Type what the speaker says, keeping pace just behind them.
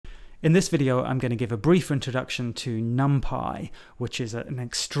In this video, I'm going to give a brief introduction to numpy, which is an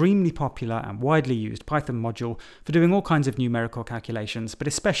extremely popular and widely used Python module for doing all kinds of numerical calculations, but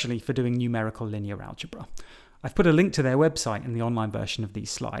especially for doing numerical linear algebra. I've put a link to their website in the online version of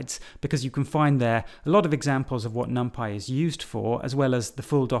these slides because you can find there a lot of examples of what numpy is used for, as well as the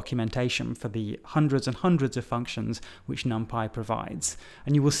full documentation for the hundreds and hundreds of functions which numpy provides.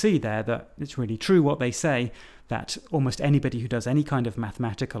 And you will see there that it's really true what they say, that almost anybody who does any kind of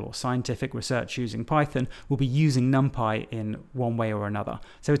mathematical or scientific research using Python will be using numpy in one way or another.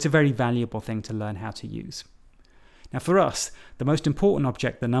 So it's a very valuable thing to learn how to use. Now for us, the most important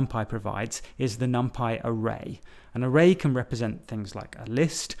object the numpy provides is the numpy array. An array can represent things like a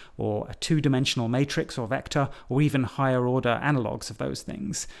list, or a two-dimensional matrix or vector, or even higher order analogues of those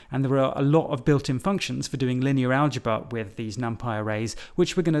things. And there are a lot of built-in functions for doing linear algebra with these numpy arrays,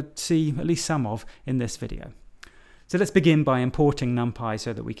 which we're going to see at least some of in this video. So let's begin by importing numpy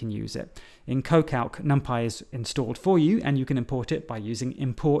so that we can use it. In CoCalc, numpy is installed for you, and you can import it by using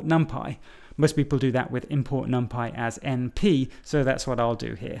import numpy. Most people do that with import numpy as np, so that's what I'll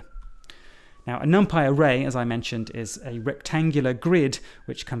do here. Now, a numpy array, as I mentioned, is a rectangular grid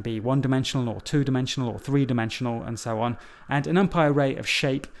which can be one-dimensional or two-dimensional or three-dimensional and so on. And a numpy array of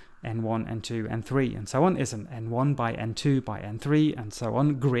shape n1, n2, n3 and so on is an n1 by n2 by n3 and so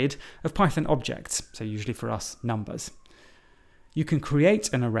on grid of Python objects, so usually for us numbers. You can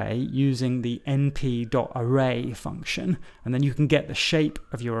create an array using the np.array function, and then you can get the shape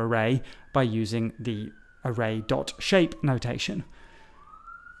of your array by using the array.shape notation.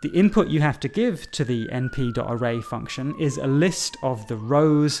 The input you have to give to the np.array function is a list of the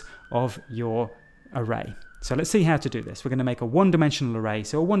rows of your array. So let's see how to do this. We're going to make a one-dimensional array.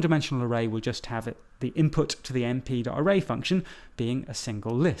 So a one-dimensional array will just have the input to the np.array function being a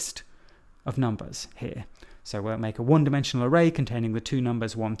single list of numbers here. So we'll make a one-dimensional array containing the two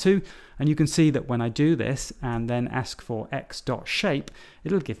numbers 1, 2, and you can see that when I do this and then ask for x.shape,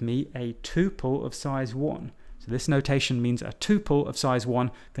 it'll give me a tuple of size 1. So this notation means a tuple of size 1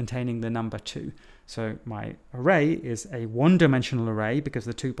 containing the number 2. So my array is a one-dimensional array because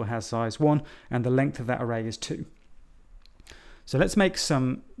the tuple has size 1 and the length of that array is 2. So let's make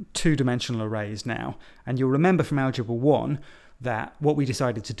some two-dimensional arrays now. And you'll remember from Algebra 1 that what we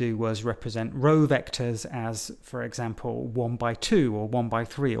decided to do was represent row vectors as, for example, 1 by 2 or 1 by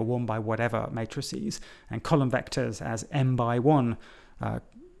 3 or 1 by whatever matrices, and column vectors as m by 1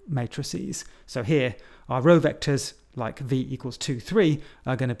 matrices. So here our row vectors like v equals 2, 3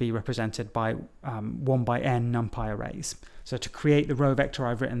 are going to be represented by 1 by n numpy arrays. So to create the row vector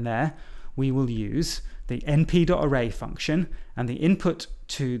I've written there, we will use the np.array function, and the input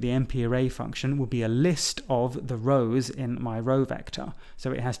to the np.array function will be a list of the rows in my row vector.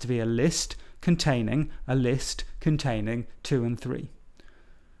 So it has to be a list containing 2 and 3.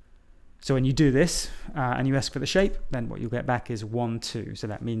 So when you do this and you ask for the shape, then what you'll get back is 1, 2. So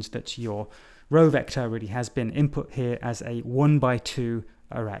that means that your row vector really has been input here as a 1 by 2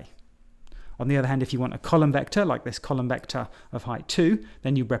 array. On the other hand, if you want a column vector, like this column vector of height 2,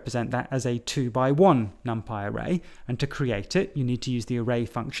 then you represent that as a 2 by 1 numpy array. And to create it, you need to use the array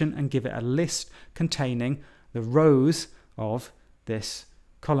function and give it a list containing the rows of this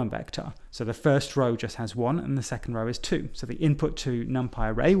column vector. So the first row just has 1 and the second row is 2. So the input to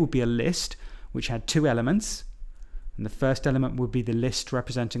numpy array will be a list which had 2 elements. And the first element will be the list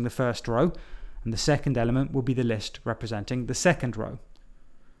representing the first row, and the second element will be the list representing the second row.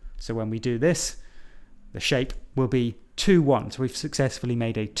 So when we do this, the shape will be 2, 1. So we've successfully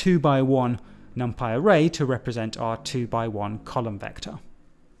made a 2 by 1 numpy array to represent our 2 by 1 column vector.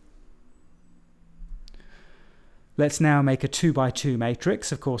 Let's now make a 2 by 2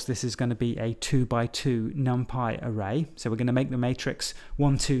 matrix. Of course, this is going to be a 2 by 2 numpy array. So we're going to make the matrix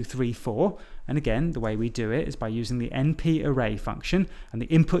 1, 2, 3, 4. And again, the way we do it is by using the np.array function. And the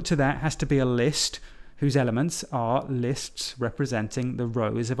input to that has to be a list whose elements are lists representing the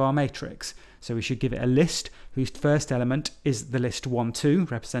rows of our matrix. So we should give it a list whose first element is the list 1, 2,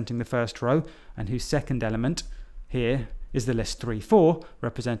 representing the first row, and whose second element here is the list 3, 4,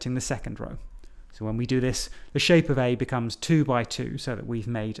 representing the second row. So when we do this, the shape of A becomes 2 by 2, so that we've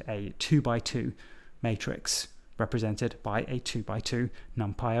made a 2 by 2 matrix represented by a 2 by 2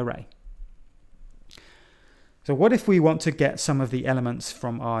 numpy array. So what if we want to get some of the elements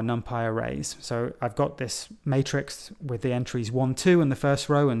from our numpy arrays? So I've got this matrix with the entries 1, 2 in the first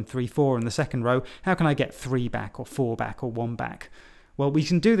row and 3, 4 in the second row. How can I get 3 back or 4 back or 1 back? Well, we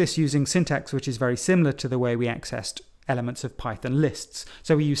can do this using syntax which is very similar to the way we accessed elements of Python lists.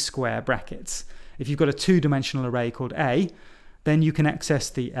 So we use square brackets. If you've got a two-dimensional array called A, then you can access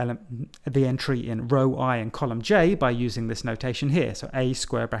the entry in row I and column J by using this notation here. So a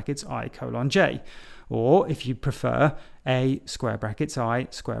square brackets I colon J. Or if you prefer, a square brackets I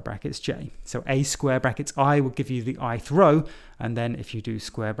square brackets J. So a square brackets I will give you the ith row, and then if you do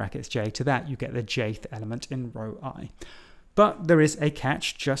square brackets J to that, you get the jth element in row I. But there is a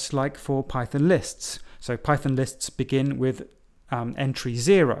catch, just like for Python lists. So Python lists begin with entry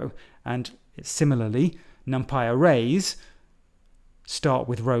 0, and similarly, NumPy arrays start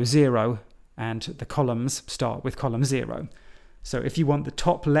with row 0, and the columns start with column 0. So if you want the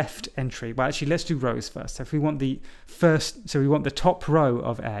top left entry, well, actually, let's do rows first. So if we want the top row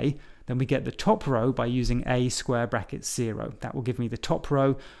of A, then we get the top row by using a square brackets 0. That will give me the top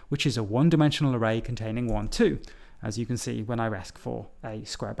row, which is a one-dimensional array containing 1, 2, as you can see when I ask for a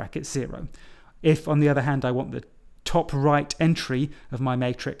square brackets 0. If, on the other hand, I want the top right entry of my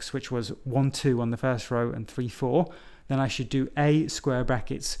matrix, which was 1, 2 on the first row and 3, 4, then I should do a square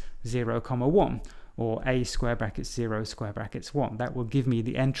brackets 0, 1, or a square brackets 0 square brackets 1. That will give me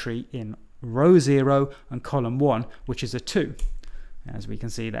the entry in row 0 and column 1, which is a 2, as we can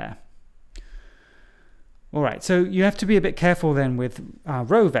see there. All right, so you have to be a bit careful then with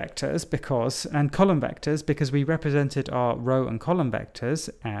row vectors and column vectors, because we represented our row and column vectors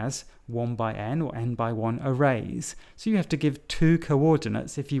as 1 by n or n by 1 arrays. So you have to give 2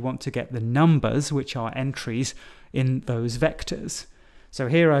 coordinates if you want to get the numbers, which are entries in those vectors. So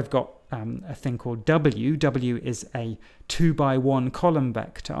here I've got a thing called W. W is a 2 by 1 column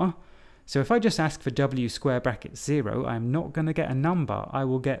vector. So if I just ask for W square brackets 0, I'm not going to get a number. I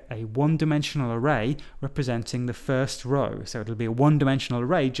will get a one-dimensional array representing the first row. So it'll be a one-dimensional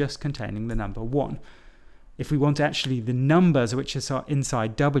array just containing the number 1. If we want actually the numbers which are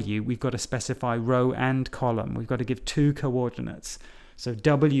inside W, we've got to specify row and column. We've got to give 2 coordinates. So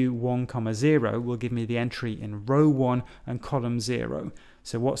W1, 0 will give me the entry in row 1 and column 0.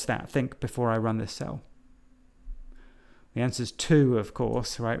 So what's that? Think before I run this cell. The answer is 2, of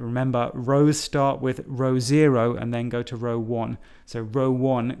course, right? Remember, rows start with row 0 and then go to row 1. So row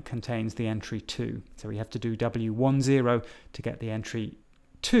 1 contains the entry 2. So we have to do W10 to get the entry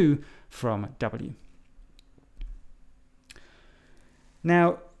 2 from W.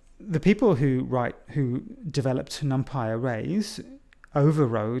 Now, the people who developed NumPy arrays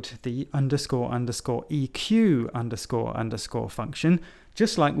overrode the __EQ__ function,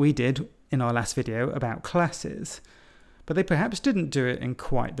 just like we did in our last video about classes. But they perhaps didn't do it in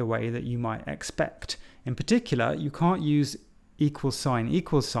quite the way that you might expect. In particular, you can't use equals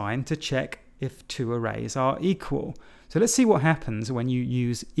sign to check if 2 arrays are equal. So let's see what happens when you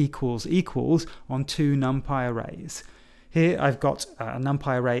use equals equals on 2 NumPy arrays. Here I've got a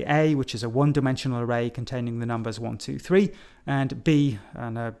NumPy array A, which is a one-dimensional array containing the numbers 1, 2, 3, and B,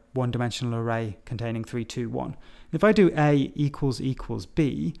 and a one-dimensional array containing 3, 2, 1. If I do A equals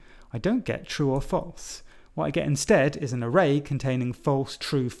B, I don't get true or false. What I get instead is an array containing false,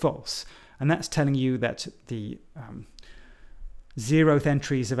 true, false. And that's telling you that the 0th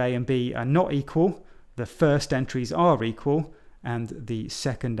entries of A and B are not equal, the first entries are equal, and the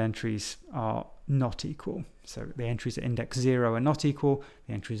second entries are not equal. So the entries at index 0 are not equal,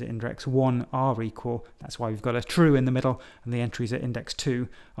 the entries at index 1 are equal. That's why we've got a true in the middle, and the entries at index 2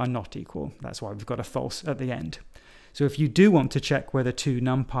 are not equal. That's why we've got a false at the end. So if you do want to check whether 2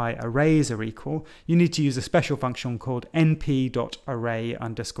 NumPy arrays are equal, you need to use a special function called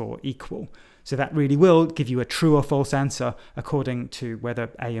np.array_equal. So that really will give you a true or false answer according to whether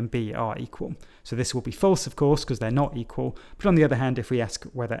A and B are equal. So this will be false, of course, because they're not equal. But on the other hand, if we ask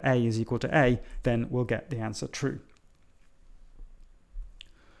whether A is equal to A, then we'll get the answer true.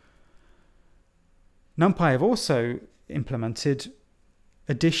 NumPy have also implemented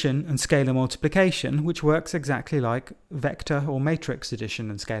addition and scalar multiplication, which works exactly like vector or matrix addition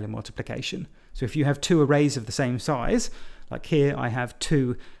and scalar multiplication. So if you have 2 arrays of the same size, like here I have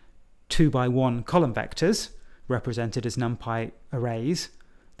 2 by 1 column vectors represented as NumPy arrays,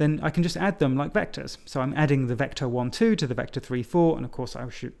 then I can just add them like vectors. So I'm adding the vector 1, 2 to the vector 3, 4, and of course I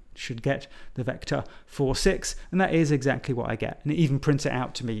should get the vector 4, 6, and that is exactly what I get. And it even prints it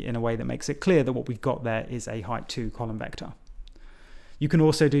out to me in a way that makes it clear that what we've got there is a height 2 column vector. You can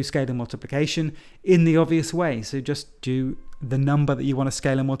also do scalar multiplication in the obvious way. So just do the number that you want to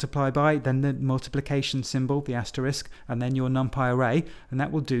scalar multiply by, then the multiplication symbol, the asterisk, and then your NumPy array, and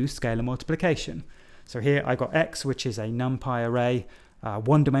that will do scalar multiplication. So here I got X, which is a NumPy array,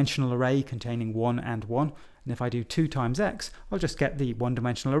 one-dimensional array containing 1 and 1. And if I do 2 times X, I'll just get the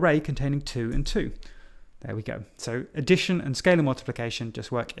one-dimensional array containing 2 and 2. There we go. So addition and scalar multiplication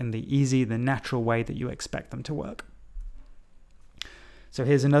just work in the easy, the natural way that you expect them to work. So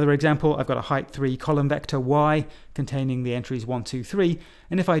here's another example. I've got a height 3 column vector y containing the entries 1, 2, 3.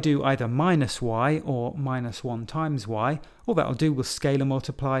 And if I do either minus y or minus 1 times y, all that'll do will scalar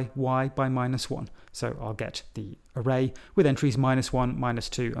multiply y by minus 1. So I'll get the array with entries minus 1, minus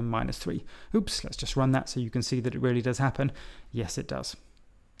 2, and minus 3. Oops, let's just run that so you can see that it really does happen. Yes, it does.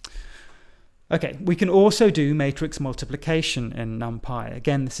 Okay, we can also do matrix multiplication in numpy.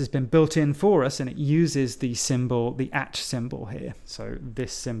 Again, this has been built in for us and it uses the symbol, the @ symbol here. So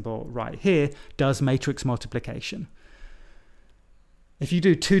this symbol right here does matrix multiplication. If you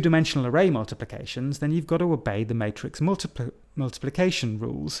do two-dimensional array multiplications, then you've got to obey the matrix multiplication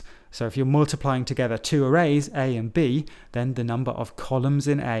rules. So if you're multiplying together two arrays, A and B, then the number of columns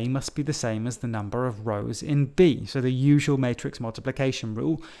in A must be the same as the number of rows in B. So the usual matrix multiplication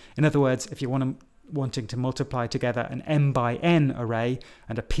rule. In other words, if you're wanting to multiply together an M by N array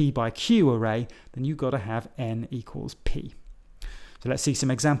and a P by Q array, then you've got to have N equals P. So let's see some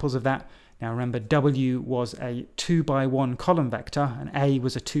examples of that. Now remember, W was a 2 by 1 column vector and A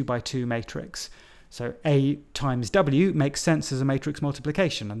was a 2 by 2 matrix. So A times W makes sense as a matrix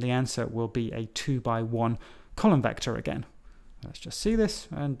multiplication, and the answer will be a 2 by 1 column vector again. Let's just see this,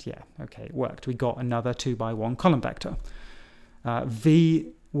 and yeah, okay, it worked. We got another 2 by 1 column vector. V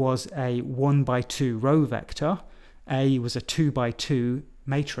was a 1 by 2 row vector. A was a 2 by 2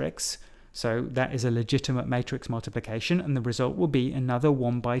 matrix. So that is a legitimate matrix multiplication, and the result will be another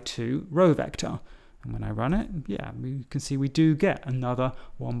 1 by 2 row vector. And when I run it, yeah, you can see we do get another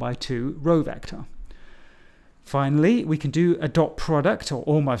 1 by 2 row vector. Finally, we can do a dot product, or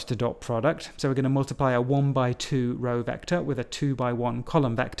almost a dot product. So we're going to multiply a 1 by 2 row vector with a 2 by 1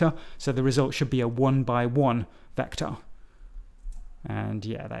 column vector. So the result should be a 1 by 1 vector. And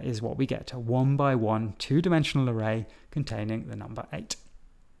yeah, that is what we get, a 1 by 1 two-dimensional array containing the number 8.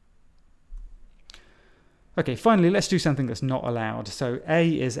 Okay, finally, let's do something that's not allowed. So A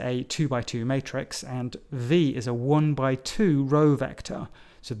is a 2 by 2 matrix and V is a 1 by 2 row vector.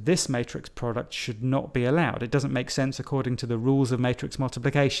 So this matrix product should not be allowed. It doesn't make sense according to the rules of matrix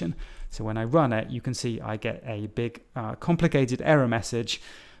multiplication. So when I run it, you can see I get a big complicated error message,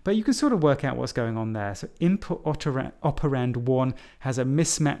 but you can sort of work out what's going on there. So input operand 1 has a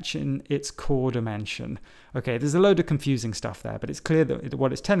mismatch in its core dimension. Okay, there's a load of confusing stuff there, but it's clear that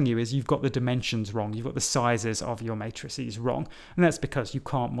what it's telling you is you've got the dimensions wrong. You've got the sizes of your matrices wrong. And that's because you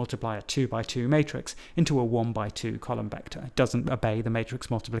can't multiply a 2 by 2 matrix into a 1 by 2 column vector. It doesn't obey the matrix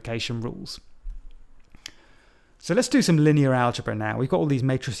multiplication rules. So let's do some linear algebra now. We've got all these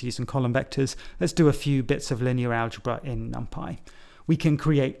matrices and column vectors. Let's do a few bits of linear algebra in NumPy. We can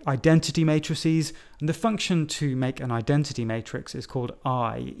create identity matrices, and the function to make an identity matrix is called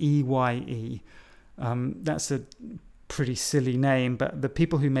EYE. That's a pretty silly name, but the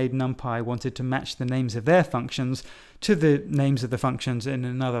people who made NumPy wanted to match the names of their functions to the names of the functions in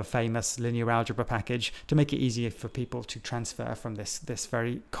another famous linear algebra package to make it easier for people to transfer from this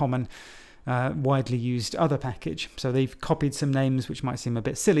very common widely used other package. So they've copied some names which might seem a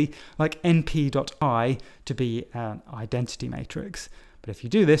bit silly, like np.I to be an identity matrix. But if you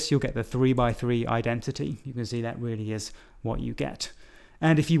do this, you'll get the 3 by 3 identity. You can see that really is what you get.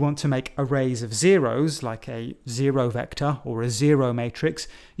 And if you want to make arrays of zeros, like a zero vector or a zero matrix,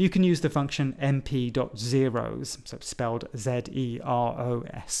 you can use the function np.zeros, so it's spelled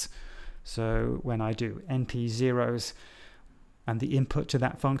zeros. So when I do np zeros, and the input to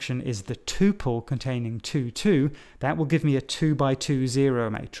that function is the tuple containing 2, 2, that will give me a 2 by 2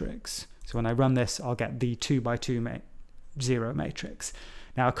 zero matrix. So when I run this, I'll get the 2 by 2 zero matrix.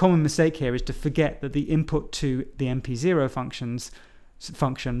 Now, a common mistake here is to forget that the input to the np0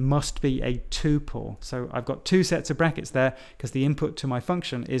 function must be a tuple. So I've got two sets of brackets there because the input to my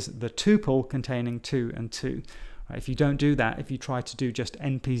function is the tuple containing 2 and 2. Right, if you don't do that, if you try to do just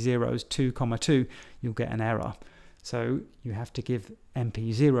np0s 2, 2, you'll get an error. So you have to give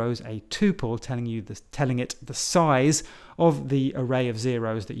np0s a tuple telling it the size of the array of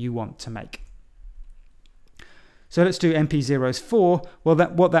zeros that you want to make. So let's do np0s 4. Well,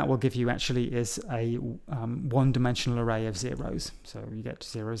 what that will give you actually is a one-dimensional array of zeros. So you get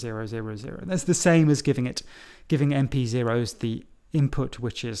 0, 0, 0, 0. That's the same as giving np0s the input,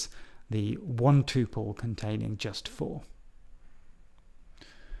 which is the one tuple containing just 4.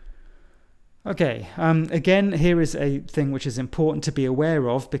 Okay, again, here is a thing which is important to be aware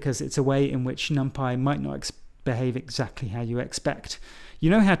of because it's a way in which NumPy might not behave exactly how you expect.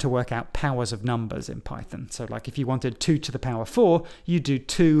 You know how to work out powers of numbers in Python. So like if you wanted 2 to the power 4, you do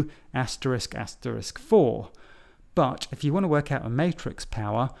 2 asterisk asterisk 4. But if you want to work out a matrix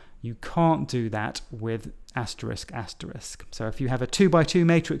power, you can't do that with asterisk asterisk. So if you have a 2 by 2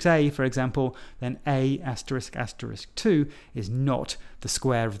 matrix A, for example, then A asterisk asterisk 2 is not the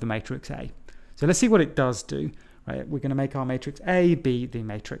square of the matrix A. So let's see what it does do. Right, we're going to make our matrix A be the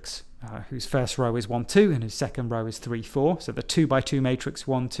matrix whose first row is 1, 2 and whose second row is 3, 4. So the 2 by 2 matrix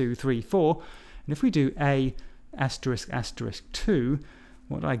 1, 2, 3, 4. And if we do A asterisk asterisk 2,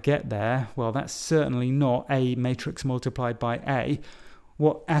 what do I get there? Well, that's certainly not A matrix multiplied by A.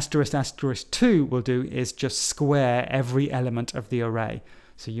 What asterisk asterisk 2 will do is just square every element of the array.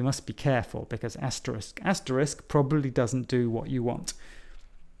 So you must be careful, because asterisk asterisk probably doesn't do what you want.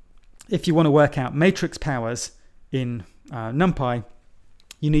 If you want to work out matrix powers in numpy,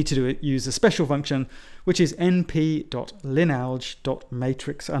 you need to use a special function, which is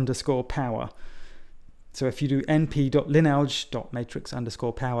np.linalg.matrix_power. So if you do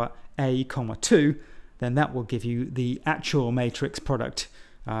np.linalg.matrix_power a, 2, then that will give you the actual matrix product,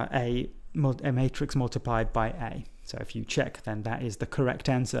 a matrix multiplied by A. So if you check, then that is the correct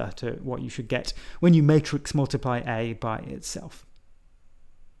answer to what you should get when you matrix multiply A by itself.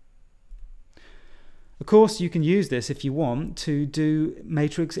 Of course, you can use this if you want to do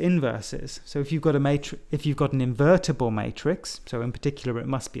matrix inverses. So if you've got an invertible matrix, so in particular it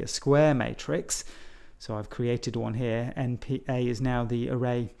must be a square matrix. So I've created one here. NPA is now the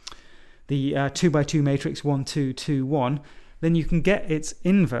array, the 2 by 2 matrix 1, 2, 2, 1. Then you can get its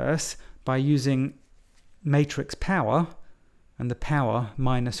inverse by using matrix power and the power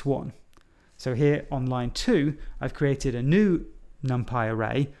minus 1. So here on line 2, I've created a new numpy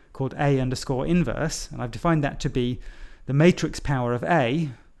array called A underscore inverse, and I've defined that to be the matrix power of A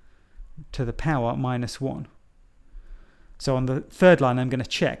to the power minus 1. So on the third line, I'm going to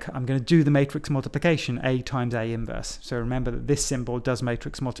check. I'm going to do the matrix multiplication, A times A inverse. So remember that this symbol does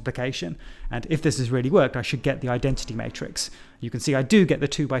matrix multiplication, and if this has really worked, I should get the identity matrix. You can see I do get the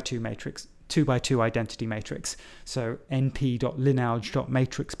 2 by 2 matrix, 2 by 2 identity matrix. So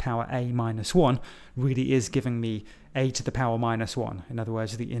np.linalg.matrix power A minus 1 really is giving me A to the power minus 1, in other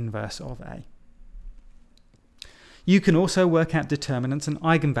words, the inverse of A. You can also work out determinants and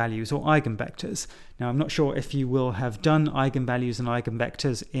eigenvalues or eigenvectors. Now, I'm not sure if you will have done eigenvalues and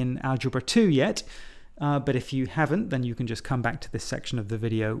eigenvectors in Algebra 2 yet, but if you haven't, then you can just come back to this section of the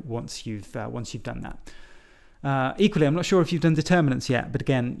video once you've done that. Equally, I'm not sure if you've done determinants yet, but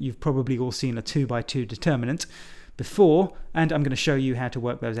again, you've probably all seen a 2 by 2 determinant before, and I'm going to show you how to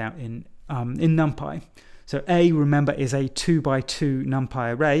work those out in numpy. So A, remember, is a 2 by 2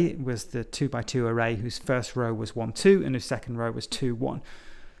 numpy array. It was the 2 by 2 array whose first row was 1, 2 and whose second row was 2, 1.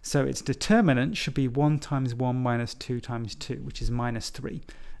 So its determinant should be 1 times 1 minus 2 times 2, which is minus 3.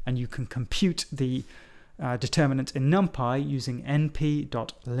 And you can compute the determinant in numpy using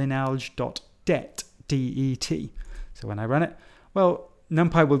np.linalg.det, D-E-T. So when I run it, well,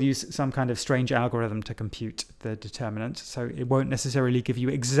 numpy will use some kind of strange algorithm to compute the determinant, so it won't necessarily give you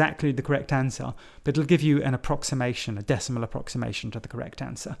exactly the correct answer, but it'll give you an approximation, a decimal approximation to the correct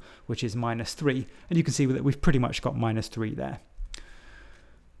answer, which is minus 3, and you can see that we've pretty much got minus 3 there.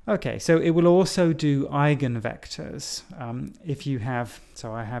 Okay, so it will also do eigenvectors. If you have,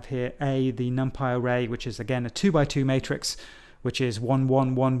 so I have here A, the numpy array, which is again a 2 by 2 matrix, which is 1,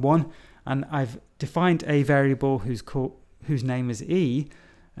 1, 1, 1, and I've defined a variable whose name is E,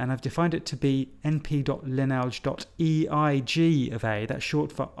 and I've defined it to be np.linalg.eig of A. That's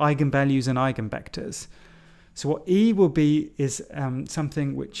short for eigenvalues and eigenvectors. So what E will be is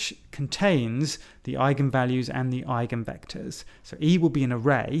something which contains the eigenvalues and the eigenvectors. So E will be an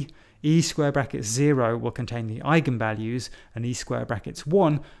array. E square brackets 0 will contain the eigenvalues, and E square brackets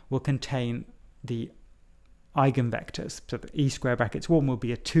 1 will contain the eigenvectors. So the E square brackets 1 will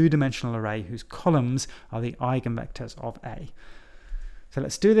be a two-dimensional array whose columns are the eigenvectors of A. So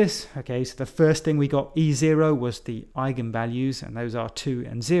let's do this. Okay, so the first thing we got, E0, was the eigenvalues, and those are 2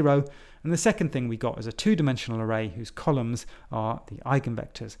 and 0. And the second thing we got is a two-dimensional array whose columns are the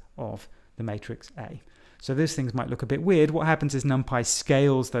eigenvectors of the matrix A. So those things might look a bit weird. What happens is numpy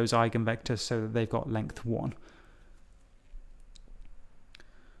scales those eigenvectors so that they've got length 1.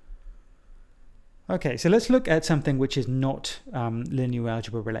 Okay, so let's look at something which is not linear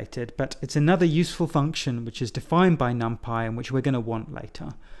algebra related, but it's another useful function which is defined by numpy and which we're going to want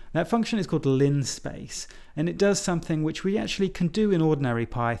later. That function is called linspace, and it does something which we actually can do in ordinary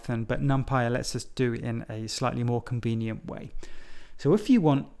Python, but numpy lets us do in a slightly more convenient way. So if you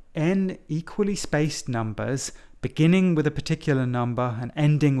want n equally spaced numbers beginning with a particular number and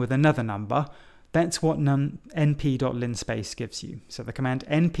ending with another number, that's what np.linspace gives you. So the command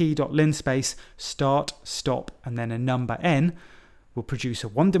np.linspace start, stop, and then a number n will produce a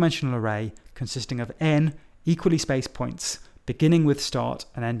one-dimensional array consisting of n equally spaced points beginning with start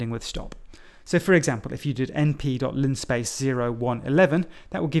and ending with stop. So for example, if you did np.linspace 0, 1, 11,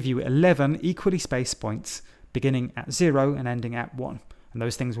 that will give you 11 equally spaced points beginning at 0 and ending at 1. And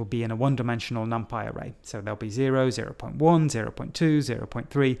those things will be in a one-dimensional NumPy array. So there'll be 0, 0.1, 0.2,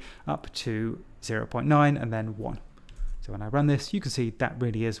 0.3, up to 0.9, and then 1. So when I run this, you can see that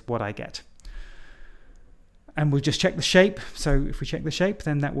really is what I get. And we'll just check the shape. So if we check the shape,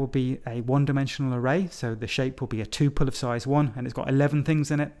 then that will be a one-dimensional array. So the shape will be a tuple of size 1, and it's got 11 things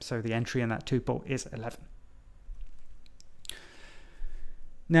in it. So the entry in that tuple is 11.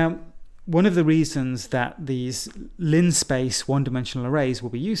 Now, one of the reasons that these linspace one-dimensional arrays will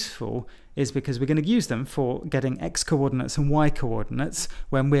be useful is because we're going to use them for getting x coordinates and y coordinates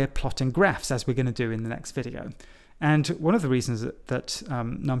when we're plotting graphs, as we're going to do in the next video. And one of the reasons that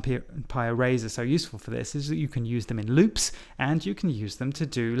NumPy arrays are so useful for this is that you can use them in loops, and you can use them to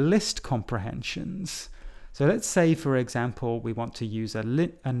do list comprehensions. So let's say, for example, we want to use a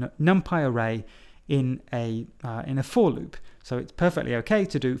NumPy array in a for loop. So it's perfectly okay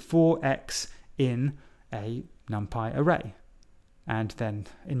to do for x in a NumPy array. And then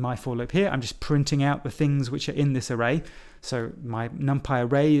in my for loop here, I'm just printing out the things which are in this array. So my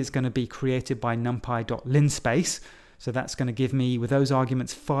NumPy array is going to be created by numpy.linspace. So that's going to give me, with those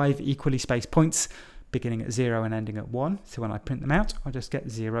arguments, 5 equally spaced points beginning at 0 and ending at 1. So when I print them out, I'll just get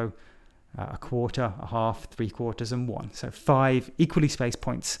 0, a quarter, a half, 3/4, and 1. So 5 equally spaced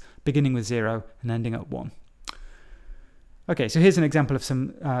points beginning with 0 and ending at 1. Okay, so here's an example of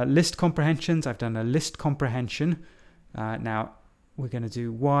some list comprehensions. I've done a list comprehension. Now we're going to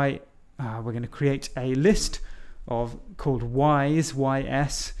do y. We're going to create a list called y's,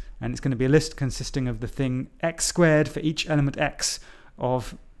 ys, and it's going to be a list consisting of the thing x squared for each element x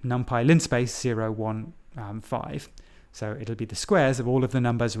of NumPy linspace 0, 1, 5. So it'll be the squares of all of the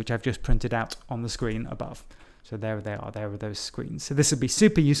numbers which I've just printed out on the screen above. So there they are, there are those screens. So this would be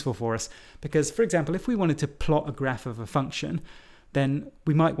super useful for us because, for example, if we wanted to plot a graph of a function, then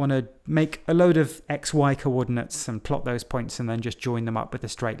we might want to make a load of x, y coordinates and plot those points and then just join them up with a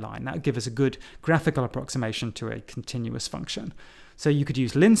straight line. That would give us a good graphical approximation to a continuous function. So you could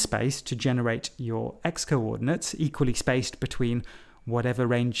use linspace to generate your x coordinates equally spaced between whatever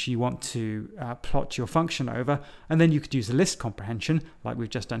range you want to plot your function over, and then you could use a list comprehension like we've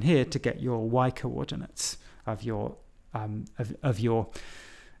just done here to get your y coordinates of the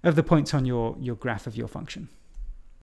points on your graph of your function.